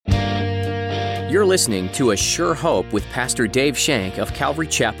You're listening to A Sure Hope with Pastor Dave Shank of Calvary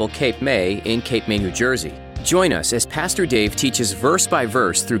Chapel, Cape May in Cape May, New Jersey. Join us as Pastor Dave teaches verse by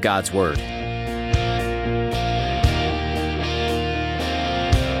verse through God's Word.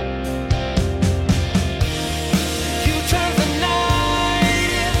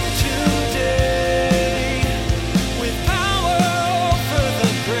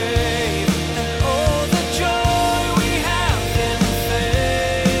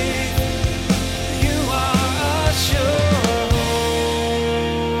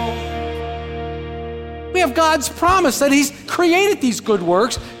 God's promise that He's created these good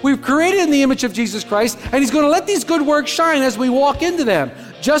works. We've created in the image of Jesus Christ, and He's going to let these good works shine as we walk into them.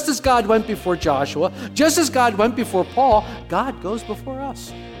 Just as God went before Joshua, just as God went before Paul, God goes before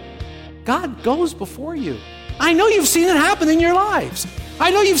us. God goes before you. I know you've seen it happen in your lives.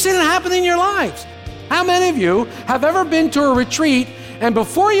 How many of you have ever been to a retreat, and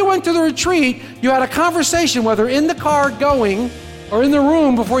before you went to the retreat, you had a conversation, whether in the car going or in the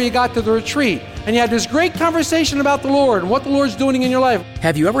room before you got to the retreat, and you had this great conversation about the Lord and what the Lord's doing in your life?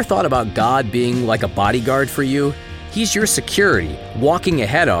 Have you ever thought about God being like a bodyguard for you? He's your security, walking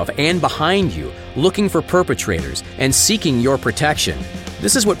ahead of and behind you, looking for perpetrators and seeking your protection.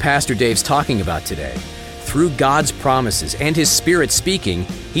 This is what Pastor Dave's talking about today. Through God's promises and His Spirit speaking,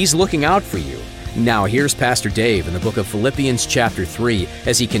 He's looking out for you. Now here's Pastor Dave in the book of Philippians chapter 3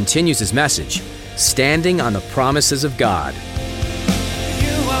 as he continues his message, Standing on the Promises of God.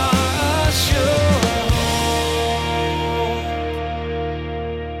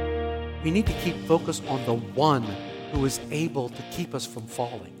 We need to keep focused on the one who is able to keep us from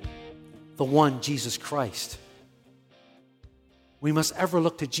falling, the one, Jesus Christ. We must ever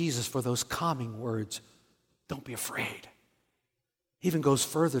look to Jesus for those calming words. Don't be afraid. He even goes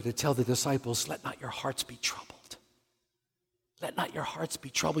further to tell the disciples, let not your hearts be troubled. Let not your hearts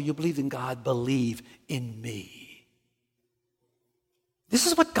be troubled. You believe in God, believe in me. This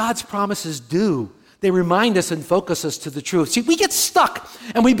is what God's promises do. They remind us and focus us to the truth. See, we get stuck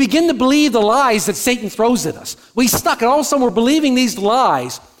and we begin to believe the lies that Satan throws at us. We stuck and all of a sudden we're believing these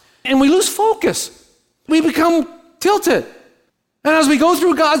lies and we lose focus. We become tilted. And as we go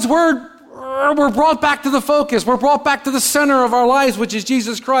through God's Word, we're brought back to the focus. We're brought back to the center of our lives, which is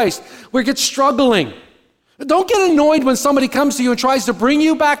Jesus Christ. We get struggling. Don't get annoyed when somebody comes to you and tries to bring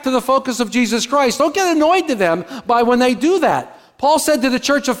you back to the focus of Jesus Christ. Don't get annoyed to them by when they do that. Paul said to the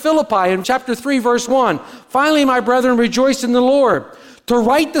church of Philippi in chapter 3, verse 1, finally, my brethren, rejoice in the Lord. To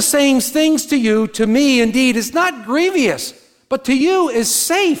write the same things to you, to me indeed, is not grievous, but to you is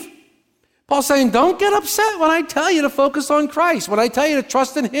safe. Paul's saying, don't get upset when I tell you to focus on Christ, when I tell you to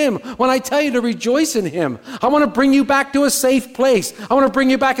trust in Him, when I tell you to rejoice in Him. I want to bring you back to a safe place. I want to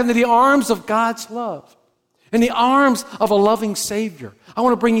bring you back into the arms of God's love, in the arms of a loving Savior. I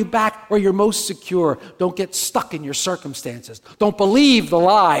want to bring you back where you're most secure. Don't get stuck in your circumstances. Don't believe the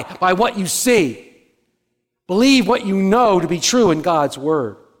lie by what you see. Believe what you know to be true in God's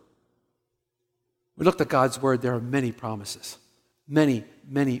Word. We looked at God's Word. There are many promises. Many,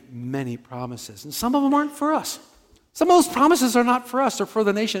 many, many promises. And some of them aren't for us. Some of those promises are not for us. They're for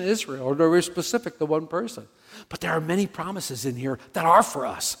the nation of Israel, or they're specific to one person. But there are many promises in here that are for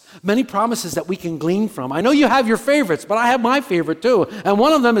us. Many promises that we can glean from. I know you have your favorites, but I have my favorite too. And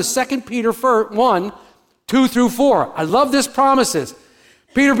one of them is 2 Peter 1, 2 through 4. I love this promises.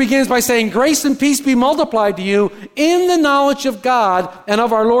 Peter begins by saying, grace and peace be multiplied to you in the knowledge of God and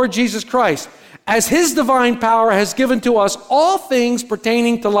of our Lord Jesus Christ, as His divine power has given to us all things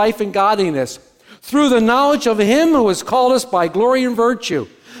pertaining to life and godliness, through the knowledge of Him who has called us by glory and virtue,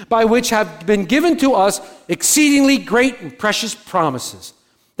 by which have been given to us exceedingly great and precious promises,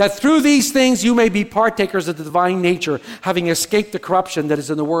 that through these things you may be partakers of the divine nature, having escaped the corruption that is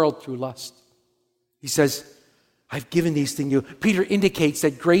in the world through lust. He says, I've given these things to you. Peter indicates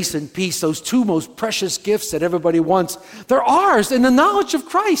that grace and peace, those two most precious gifts that everybody wants, they're ours in the knowledge of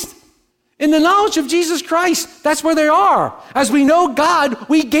Christ. In the knowledge of Jesus Christ, that's where they are. As we know God,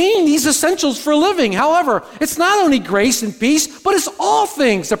 we gain these essentials for living. However, it's not only grace and peace, but it's all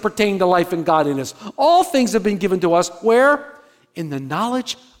things that pertain to life and godliness. All things have been given to us. Where? In the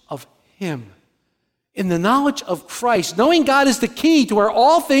knowledge of Him. In the knowledge of Christ. Knowing God is the key to where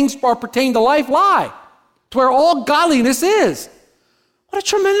all things pertain to life lie. To where all godliness is. What a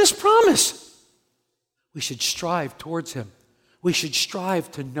tremendous promise. We should strive towards Him. We should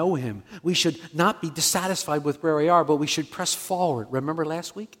strive to know Him. We should not be dissatisfied with where we are, but we should press forward. Remember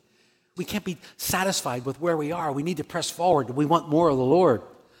last week? We can't be satisfied with where we are. We need to press forward. We want more of the Lord.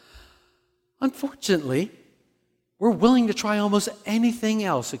 Unfortunately, we're willing to try almost anything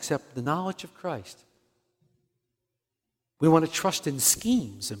else except the knowledge of Christ. We want to trust in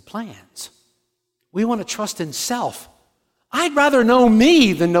schemes and plans. We want to trust in self. I'd rather know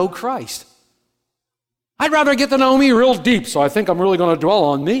me than know Christ. I'd rather get to know me real deep, so I think I'm really going to dwell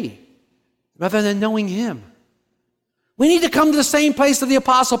on me, rather than knowing him. We need to come to the same place of the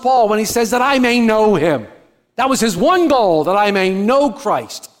Apostle Paul when he says that I may know him. That was his one goal, that I may know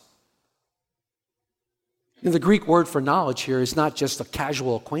Christ. And the Greek word for knowledge here is not just a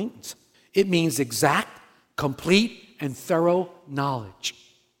casual acquaintance. It means exact, complete, and thorough knowledge.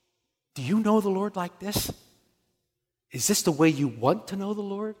 Do you know the Lord like this? Is this the way you want to know the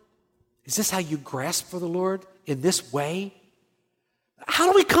Lord? Is this how you grasp for the Lord, in this way?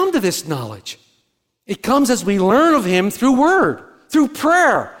 How do we come to this knowledge? It comes as we learn of him through word, through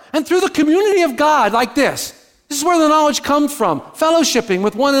prayer, and through the community of God like this. This is where the knowledge comes from, fellowshipping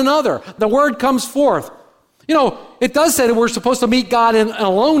with one another. The word comes forth. You know, it does say that we're supposed to meet God in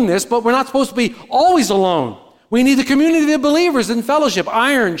aloneness, but we're not supposed to be always alone. We need the community of believers in fellowship,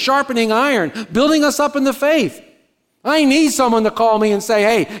 iron, sharpening iron, building us up in the faith. I need someone to call me and say,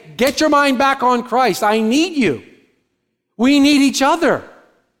 hey, get your mind back on Christ. I need you. We need each other.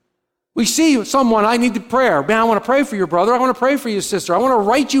 We see someone, I need prayer. Man, I want to pray for your brother. I want to pray for your sister. I want to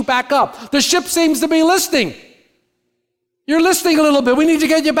write you back up. The ship seems to be listening. You're listening a little bit. We need to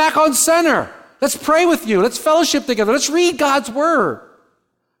get you back on center. Let's pray with you. Let's fellowship together. Let's read God's word.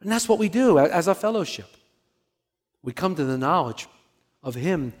 And that's what we do as a fellowship. We come to the knowledge of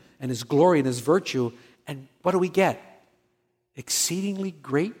him and his glory and his virtue. And what do we get? Exceedingly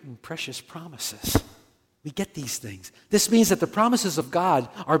great and precious promises. We get these things. This means that the promises of God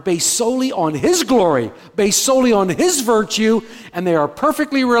are based solely on his glory, based solely on his virtue, and they are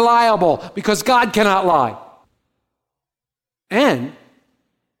perfectly reliable because God cannot lie. And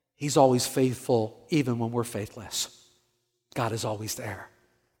he's always faithful even when we're faithless. God is always there.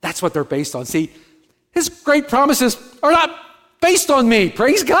 That's what they're based on. See, his great promises are not based on me.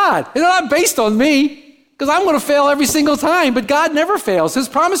 Praise God. They're not based on me because I'm going to fail every single time, but God never fails. His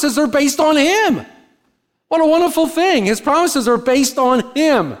promises are based on him. What a wonderful thing. His promises are based on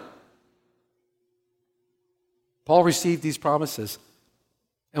him. Paul received these promises,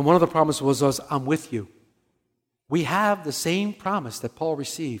 and one of the promises was, I'm with you. We have the same promise that Paul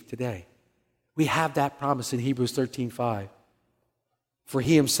received today. We have that promise in Hebrews 13:5. For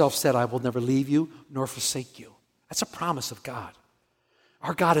he himself said, I will never leave you nor forsake you. That's a promise of God.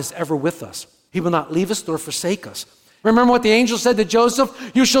 Our God is ever with us. He will not leave us nor forsake us. Remember what the angel said to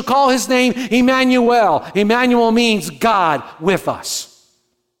Joseph? You shall call his name Emmanuel. Emmanuel means God with us.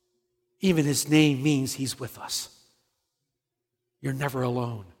 Even his name means he's with us. You're never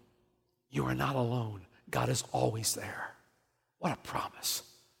alone. You are not alone. God is always there. What a promise.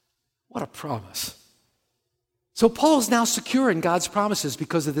 What a promise. So Paul is now secure in God's promises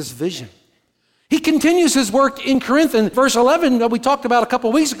because of this vision. He continues his work in Corinth. And verse 11 that we talked about a couple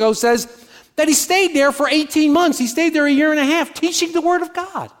of weeks ago says that he stayed there for 18 months. He stayed there a year and a half teaching the word of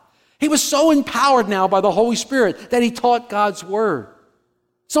God. He was so empowered now by the Holy Spirit that he taught God's word.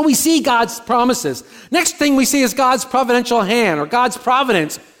 So we see God's promises. Next thing we see is God's providential hand or God's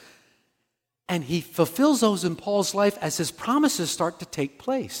providence. And he fulfills those in Paul's life as his promises start to take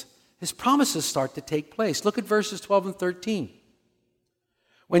place. His promises start to take place. Look at verses 12 and 13.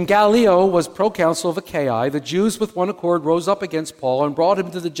 When Gallio was proconsul of Achaia, the Jews with one accord rose up against Paul and brought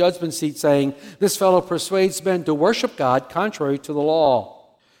him to the judgment seat, saying, this fellow persuades men to worship God contrary to the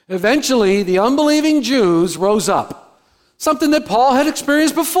law. Eventually, the unbelieving Jews rose up. Something that Paul had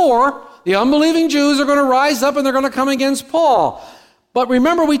experienced before. The unbelieving Jews are going to rise up and they're going to come against Paul. But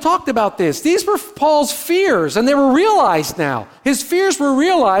remember, we talked about this. These were Paul's fears, and they were realized now. His fears were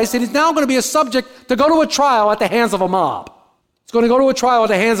realized, and he's now going to be a subject to go to a trial at the hands of a mob. He's going to go to a trial at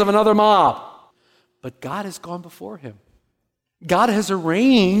the hands of another mob. But God has gone before him. God has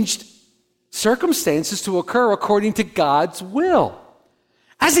arranged circumstances to occur according to God's will.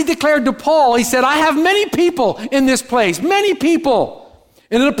 As he declared to Paul, he said, I have many people in this place, many people.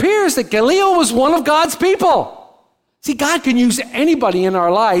 And it appears that Gallio was one of God's people. See, God can use anybody in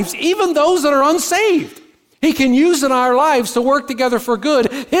our lives, even those that are unsaved. He can use in our lives to work together for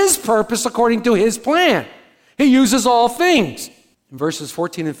good, his purpose according to his plan. He uses all things. In verses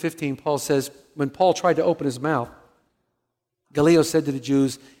 14 and 15, Paul says, when Paul tried to open his mouth, Gallio said to the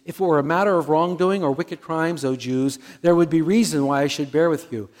Jews, if it were a matter of wrongdoing or wicked crimes, O Jews, there would be reason why I should bear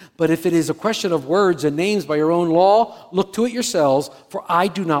with you. But if it is a question of words and names by your own law, look to it yourselves, for I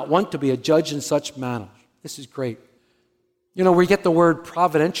do not want to be a judge in such matters. This is great. You know, we get the word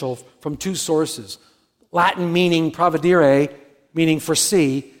providential from two sources. Latin meaning providere, meaning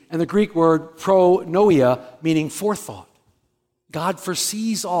foresee, and the Greek word pronoia, meaning forethought. God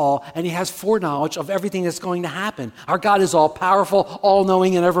foresees all, and he has foreknowledge of everything that's going to happen. Our God is all-powerful,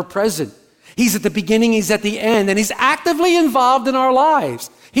 all-knowing, and ever-present. He's at the beginning, he's at the end, and he's actively involved in our lives.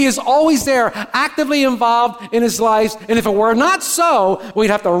 He is always there, actively involved in his lives. And if it were not so, we'd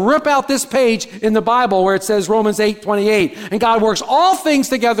have to rip out this page in the Bible where it says Romans 8:28. And God works all things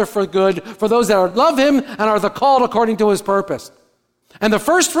together for good for those that love him and are the called according to his purpose. And the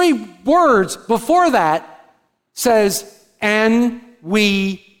first three words before that says, and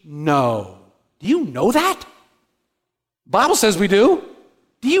we know. Do you know that? The Bible says we do.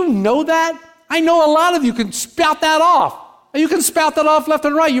 Do you know that? I know a lot of you can spout that off. You can spout that off left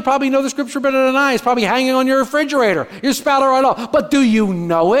and right. You probably know the scripture better than I. It's probably hanging on your refrigerator. You spout it right off. But do you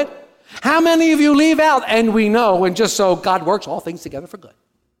know it? How many of you leave out, and we know, and just so God works all things together for good?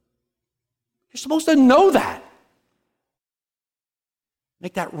 You're supposed to know that.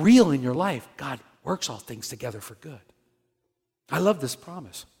 Make that real in your life. God works all things together for good. I love this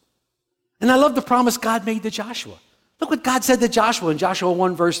promise. And I love the promise God made to Joshua. Look what God said to Joshua in Joshua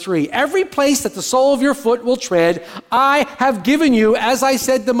 1 verse 3. Every place that the sole of your foot will tread, I have given you, as I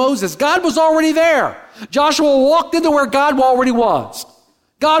said to Moses. God was already there. Joshua walked into where God already was.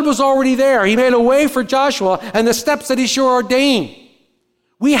 God was already there. He made a way for Joshua and the steps that he sure ordained.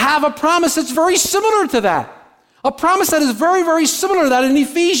 We have a promise that's very similar to that. A promise that is very, very similar to that in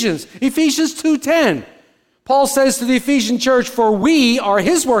Ephesians 2:10. Paul says to the Ephesian church, for we are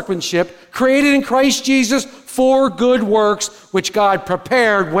his workmanship, created in Christ Jesus for good works, which God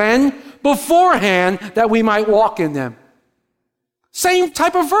prepared when? Beforehand, that we might walk in them. Same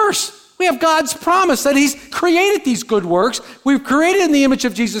type of verse. We have God's promise that he's created these good works. We've created in the image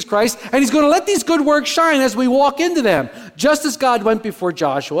of Jesus Christ, and he's going to let these good works shine as we walk into them. Just as God went before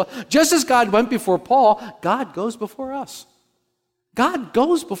Joshua, just as God went before Paul, God goes before us. God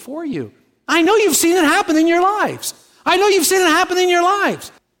goes before you. I know you've seen it happen in your lives. I know you've seen it happen in your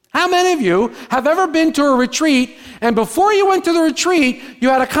lives. How many of you have ever been to a retreat, and before you went to the retreat, you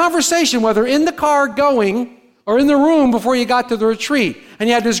had a conversation, whether in the car going or in the room before you got to the retreat, and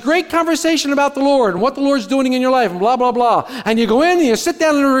you had this great conversation about the Lord and what the Lord's doing in your life and blah, blah, blah. And you go in and you sit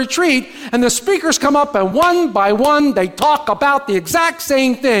down in a retreat, and the speakers come up, and one by one, they talk about the exact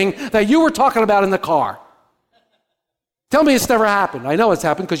same thing that you were talking about in the car. Tell me it's never happened. I know it's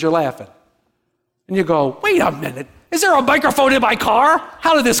happened because you're laughing. And you go, wait a minute, is there a microphone in my car?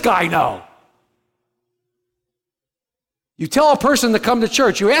 How did this guy know? You tell a person to come to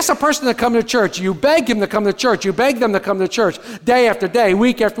church. You ask a person to come to church. You beg him to come to church. You beg them to come to church day after day,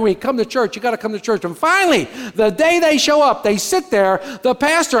 week after week. Come to church. You got to come to church. And finally, the day they show up, they sit there. The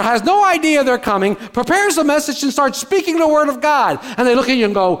pastor has no idea they're coming, prepares the message, and starts speaking the word of God. And they look at you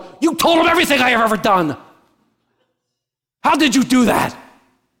and go, you told them everything I have ever done. How did you do that?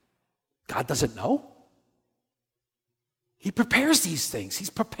 God doesn't know. He prepares these things. He's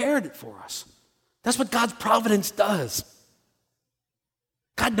prepared it for us. That's what God's providence does.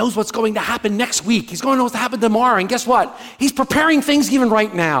 God knows what's going to happen next week. He's going to know what's to happen tomorrow. And guess what? He's preparing things even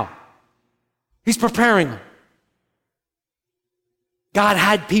right now. He's preparing them. God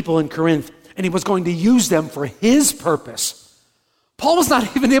had people in Corinth, and he was going to use them for his purpose. Paul was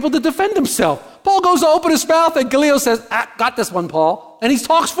not even able to defend himself. Paul goes to open his mouth, and Galileo says, got this one, Paul. And he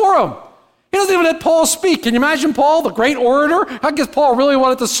talks for him. He doesn't even let Paul speak. Can you imagine Paul, the great orator? I guess Paul really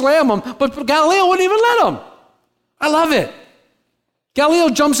wanted to slam him, but Galileo wouldn't even let him. I love it. Galileo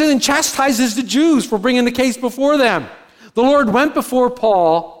jumps in and chastises the Jews for bringing the case before them. The Lord went before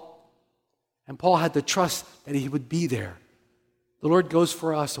Paul, and Paul had to trust that he would be there. The Lord goes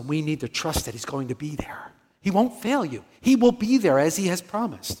for us, and we need to trust that he's going to be there. He won't fail you. He will be there as he has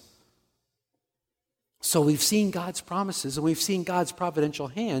promised. So we've seen God's promises, and we've seen God's providential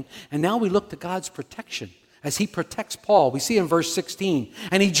hand, and now we look to God's protection as he protects Paul. We see in verse 16,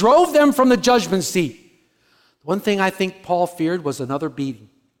 and he drove them from the judgment seat. One thing I think Paul feared was another beating.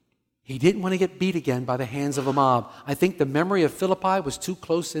 He didn't want to get beat again by the hands of a mob. I think the memory of Philippi was too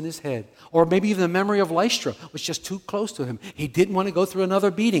close in his head. Or maybe even the memory of Lystra was just too close to him. He didn't want to go through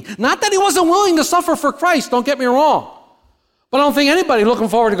another beating. Not that he wasn't willing to suffer for Christ, don't get me wrong. But I don't think anybody looking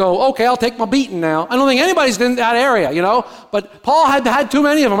forward to go, okay, I'll take my beating now. I don't think anybody's in that area, you know. But Paul had too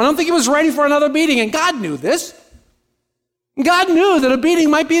many of them. I don't think he was ready for another beating, and God knew this. God knew that a beating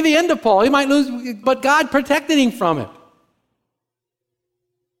might be the end of Paul. He might lose, but God protected him from it.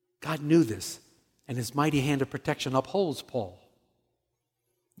 God knew this, and his mighty hand of protection upholds Paul.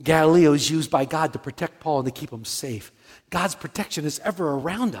 Galileo is used by God to protect Paul and to keep him safe. God's protection is ever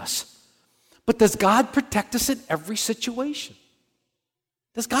around us. But does God protect us in every situation?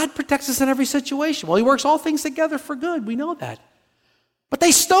 Does God protect us in every situation? Well, he works all things together for good. We know that. But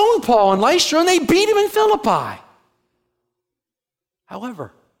they stoned Paul in Lystra, and they beat him in Philippi.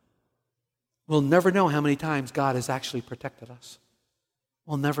 However, we'll never know how many times God has actually protected us.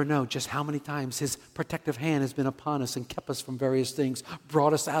 We'll never know just how many times his protective hand has been upon us and kept us from various things,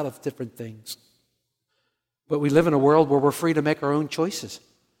 brought us out of different things. But we live in a world where we're free to make our own choices.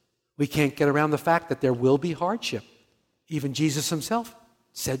 We can't get around the fact that there will be hardship. Even Jesus himself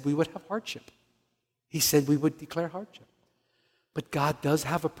said we would have hardship. He said we would declare hardship. But God does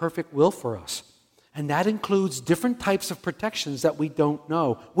have a perfect will for us. And that includes different types of protections that we don't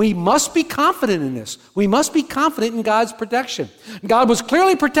know. We must be confident in this. We must be confident in God's protection. God was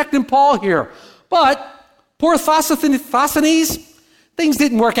clearly protecting Paul here. But poor Sosthenes, things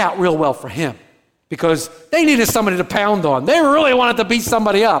didn't work out real well for him because they needed somebody to pound on. They really wanted to beat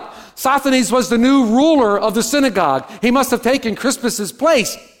somebody up. Sosthenes was the new ruler of the synagogue. He must have taken Crispus's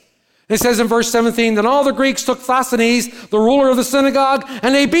place. It says in verse 17, then all the Greeks took Sosthenes, the ruler of the synagogue,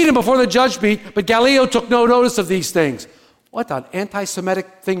 and they beat him before the judge beat, but Gallio took no notice of these things. What an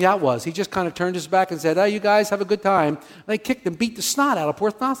anti-Semitic thing that was. He just kind of turned his back and said, oh, you guys have a good time. And they kicked and beat the snot out of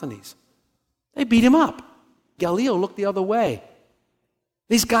poor Sosthenes. They beat him up. Gallio looked the other way.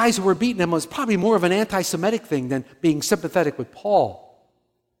 These guys who were beating him was probably more of an anti-Semitic thing than being sympathetic with Paul.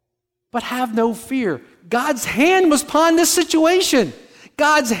 But have no fear. God's hand was upon this situation.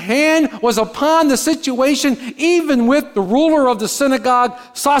 God's hand was upon the situation, even with the ruler of the synagogue,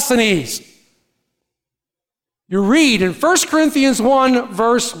 Sosthenes. You read in 1 Corinthians 1,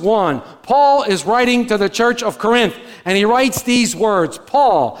 verse 1, Paul is writing to the church of Corinth, and he writes these words,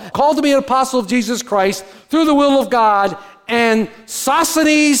 Paul, called to be an apostle of Jesus Christ through the will of God, and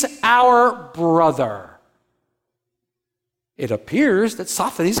Sosthenes, our brother. It appears that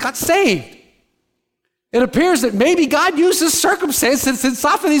Sosthenes got saved. It appears that maybe God used this circumstance in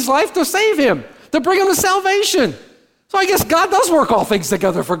Sosthenes' life to save him, to bring him to salvation. So I guess God does work all things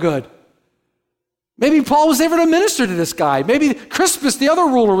together for good. Maybe Paul was able to minister to this guy. Maybe Crispus, the other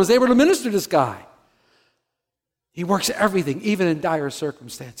ruler, was able to minister to this guy. He works everything, even in dire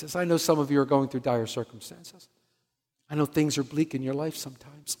circumstances. I know some of you are going through dire circumstances. I know things are bleak in your life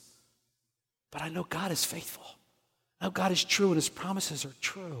sometimes. But I know God is faithful. I know God is true and his promises are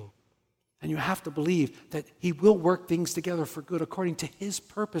true. And you have to believe that he will work things together for good according to his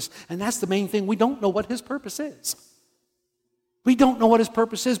purpose. And that's the main thing. We don't know what his purpose is. We don't know what his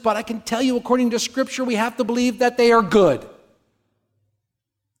purpose is, but I can tell you according to Scripture, we have to believe that they are good.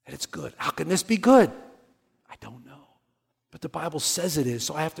 That it's good. How can this be good? I don't know. But the Bible says it is,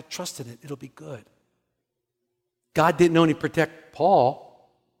 so I have to trust in it. It'll be good. God didn't only protect Paul,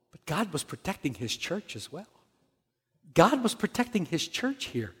 but God was protecting his church as well. God was protecting his church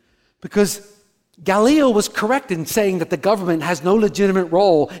here. Because Gallio was correct in saying that the government has no legitimate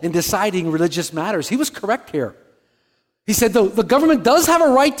role in deciding religious matters. He was correct here. He said the government does have a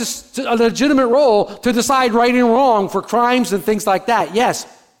right to a legitimate role to decide right and wrong for crimes and things like that, yes.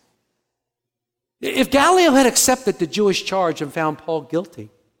 If Gallio had accepted the Jewish charge and found Paul guilty,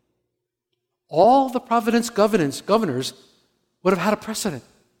 all the providence governors would have had a precedent.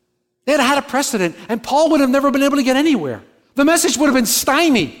 They had had a precedent, and Paul would have never been able to get anywhere. The message would have been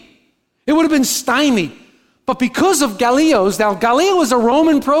stymied. It would have been stymied. But because of Gallio's, now Gallio is a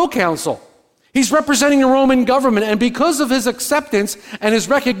Roman proconsul. He's representing the Roman government. And because of his acceptance and his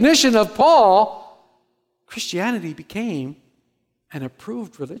recognition of Paul, Christianity became an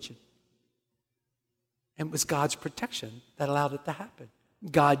approved religion. And it was God's protection that allowed it to happen.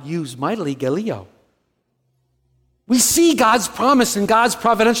 God used mightily Gallio. We see God's promise and God's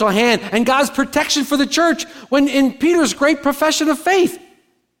providential hand and God's protection for the church when in Peter's great profession of faith.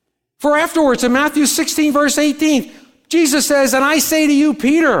 For afterwards, in Matthew 16, verse 18, Jesus says, and I say to you,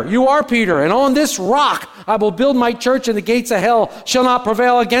 Peter, you are Peter, and on this rock I will build my church, and the gates of hell shall not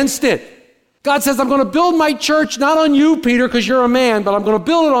prevail against it. God says, I'm going to build my church not on you, Peter, because you're a man, but I'm going to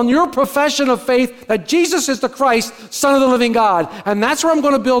build it on your profession of faith that Jesus is the Christ, Son of the living God. And that's where I'm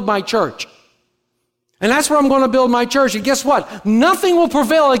going to build my church. And that's where I'm going to build my church. And guess what? Nothing will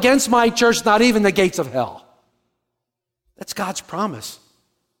prevail against my church, not even the gates of hell. That's God's promise.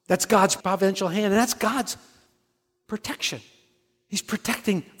 That's God's providential hand, and that's God's protection. He's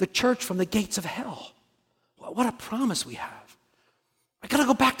protecting the church from the gates of hell. What a promise we have. I got to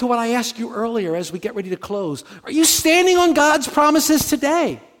go back to what I asked you earlier as we get ready to close. Are you standing on God's promises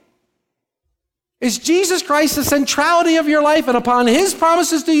today? Is Jesus Christ the centrality of your life, and upon his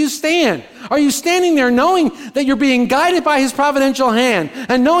promises do you stand? Are you standing there knowing that you're being guided by his providential hand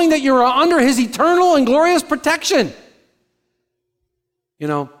and knowing that you're under his eternal and glorious protection? You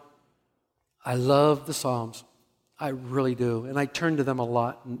know, I love the Psalms. I really do. And I turn to them a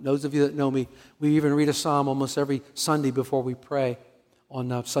lot. And those of you that know me, we even read a psalm almost every Sunday before we pray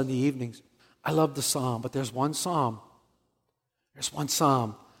on Sunday evenings. I love the psalm, but there's one psalm. There's one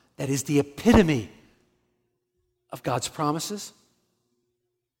psalm that is the epitome of God's promises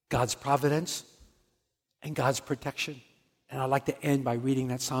God's providence and God's protection. And I'd like to end by reading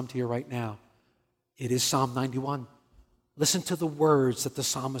that psalm to you right now. It is Psalm 91. Listen to the words that the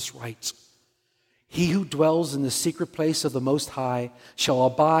psalmist writes. He who dwells in the secret place of the Most High shall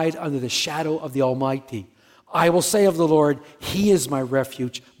abide under the shadow of the Almighty. I will say of the Lord, He is my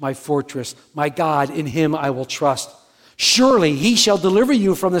refuge, my fortress, my God, in Him I will trust. Surely He shall deliver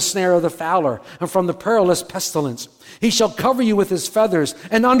you from the snare of the fowler and from the perilous pestilence. He shall cover you with His feathers,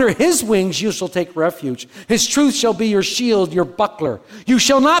 and under His wings you shall take refuge. His truth shall be your shield, your buckler. You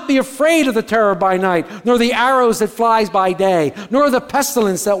shall not be afraid of the terror by night, nor the arrows that flies by day, nor the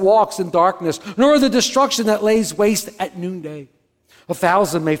pestilence that walks in darkness, nor the destruction that lays waste at noonday.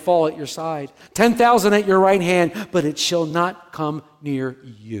 1,000 may fall at your side, 10,000 at your right hand, but it shall not come near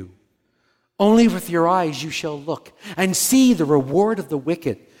you. Only with your eyes you shall look and see the reward of the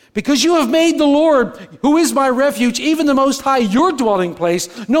wicked. Because you have made the Lord, who is my refuge, even the Most High, your dwelling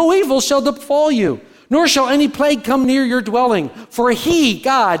place, no evil shall befall you, nor shall any plague come near your dwelling. For He,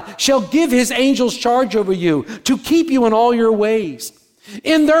 God, shall give His angels charge over you, to keep you in all your ways.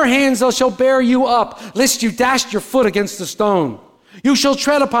 In their hands they shall bear you up, lest you dash your foot against a stone. You shall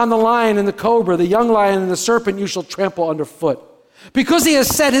tread upon the lion and the cobra, the young lion and the serpent you shall trample underfoot. Because He has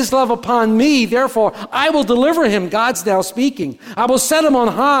set His love upon me, therefore I will deliver him. God's now speaking. I will set him on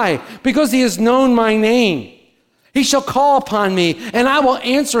high, because he has known my name. He shall call upon me, and I will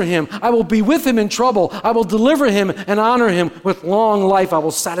answer him. I will be with him in trouble. I will deliver him and honor him. With long life I will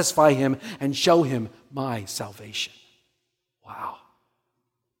satisfy him and show him my salvation. Wow.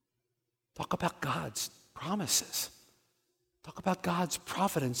 Talk about God's promises. Talk about God's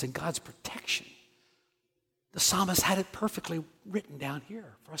providence and God's protection. The psalmist had it perfectly written down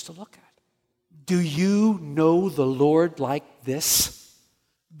here for us to look at. Do you know the Lord like this?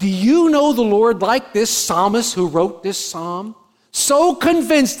 Do you know the Lord like this psalmist who wrote this psalm? So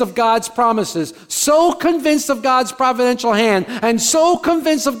convinced of God's promises, so convinced of God's providential hand, and so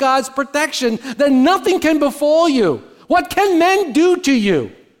convinced of God's protection that nothing can befall you. What can men do to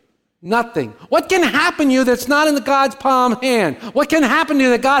you? Nothing. What can happen to you that's not in God's palm hand? What can happen to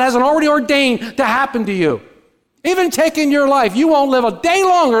you that God hasn't already ordained to happen to you? Even taking your life, you won't live a day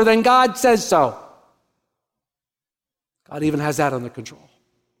longer than God says so. God even has that under control.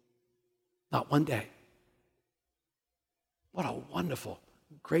 Not one day. What a wonderful,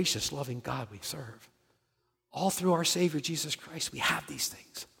 gracious, loving God we serve. All through our Savior, Jesus Christ, we have these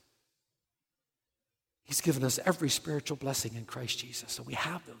things. He's given us every spiritual blessing in Christ Jesus, so we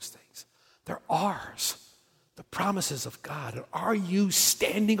have those things. They're ours, the promises of God. And are you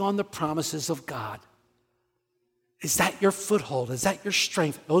standing on the promises of God? Is that your foothold? Is that your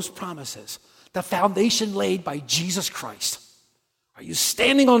strength? Those promises, the foundation laid by Jesus Christ. Are you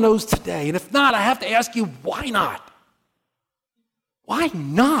standing on those today? And if not, I have to ask you, why not? Why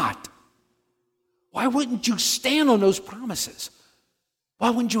not? Why wouldn't you stand on those promises? Why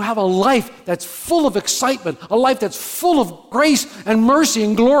wouldn't you have a life that's full of excitement, a life that's full of grace and mercy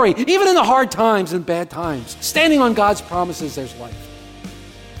and glory, even in the hard times and bad times? Standing on God's promises, there's life.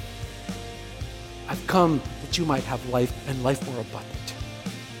 I've come that you might have life and life more abundant.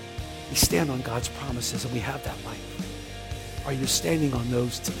 We stand on God's promises and we have that life. Are you standing on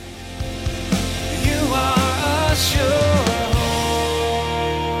those today? You are a sure hope.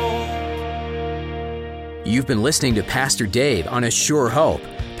 You've been listening to Pastor Dave on A Sure Hope.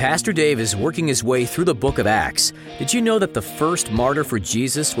 Pastor Dave is working his way through the book of Acts. Did you know that the first martyr for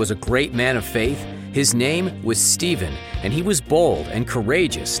Jesus was a great man of faith? His name was Stephen, and he was bold and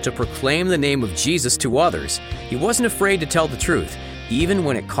courageous to proclaim the name of Jesus to others. He wasn't afraid to tell the truth, even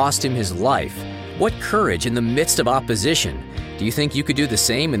when it cost him his life. What courage in the midst of opposition. Do you think you could do the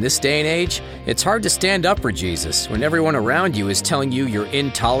same in this day and age? It's hard to stand up for Jesus when everyone around you is telling you you're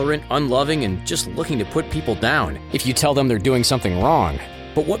intolerant, unloving, and just looking to put people down if you tell them they're doing something wrong.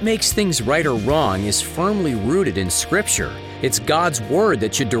 But what makes things right or wrong is firmly rooted in Scripture. It's God's Word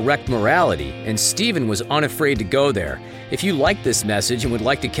that should direct morality, and Stephen was unafraid to go there. If you like this message and would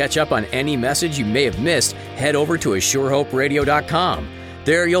like to catch up on any message you may have missed, head over to ASureHopeRadio.com.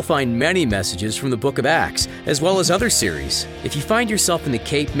 There you'll find many messages from the book of Acts, as well as other series. If you find yourself in the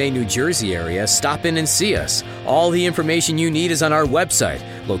Cape May, New Jersey area, stop in and see us. All the information you need is on our website,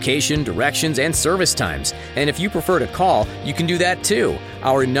 location, directions, and service times. And if you prefer to call, you can do that too.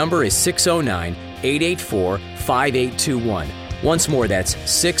 Our number is 609-884-5821. Once more, that's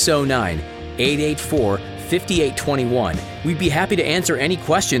 609-884-5821. We'd be happy to answer any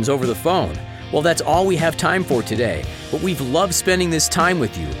questions over the phone. Well, that's all we have time for today, but we've loved spending this time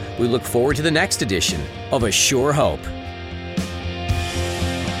with you. We look forward to the next edition of A Sure Hope.